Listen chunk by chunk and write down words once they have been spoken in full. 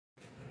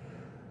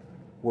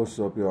What's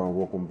up, y'all, and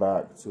welcome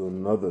back to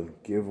another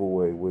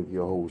giveaway with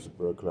your host,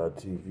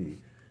 BruhCloudTv.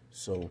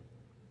 So,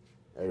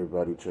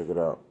 everybody check it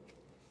out.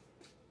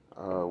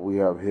 We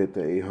have hit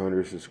the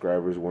 800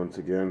 subscribers once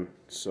again,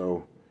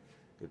 so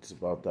it's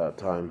about that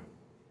time.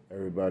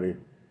 Everybody,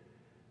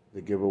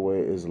 the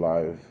giveaway is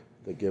live.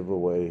 The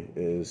giveaway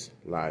is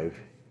live.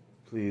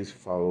 Please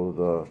follow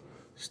the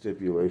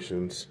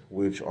stipulations,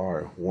 which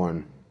are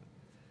 1,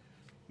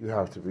 you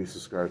have to be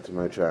subscribed to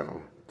my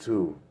channel.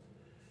 2,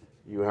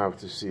 you have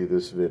to see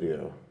this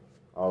video,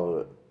 all of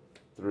it.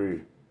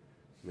 3,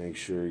 make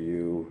sure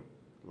you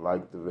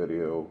like the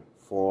video.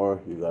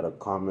 4, you gotta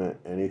comment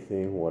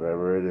anything,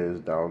 whatever it is,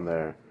 down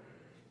there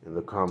in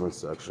the comment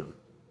section.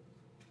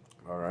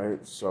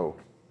 Alright, so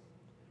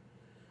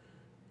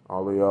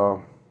all of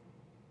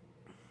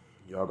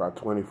y'all got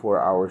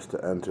 24 hours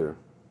to enter.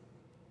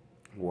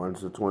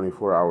 Once the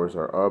 24 hours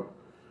are up,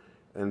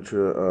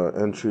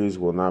 entries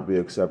will not be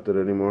accepted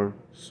anymore.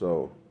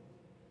 So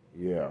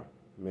yeah,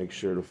 make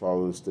sure to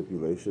follow the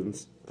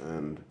stipulations,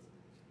 and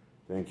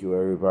thank you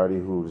everybody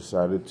who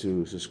decided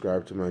to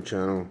subscribe to my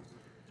channel.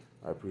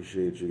 I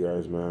appreciate you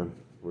guys, man.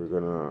 We're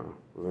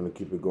gonna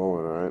keep it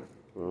going, all right?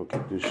 We're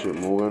gonna keep this shit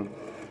moving,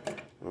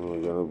 and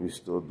we're gonna be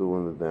still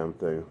doing the damn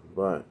thing.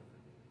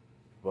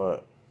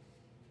 But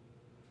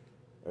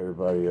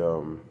everybody,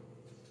 y'all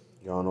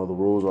know the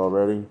rules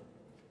already.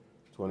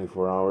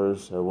 24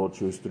 hours. I will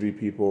choose 3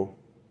 people,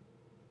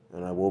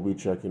 and I will be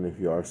checking if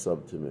you are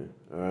subbed to me.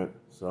 All right,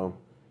 so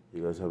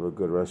you guys have a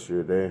good rest of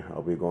your day.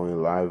 I'll be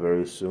going live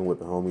very soon with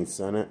the homie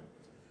Senate,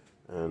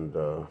 and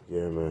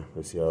yeah, man,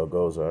 let's see how it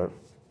goes. All right,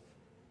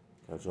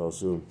 catch y'all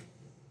soon.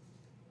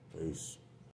 Peace.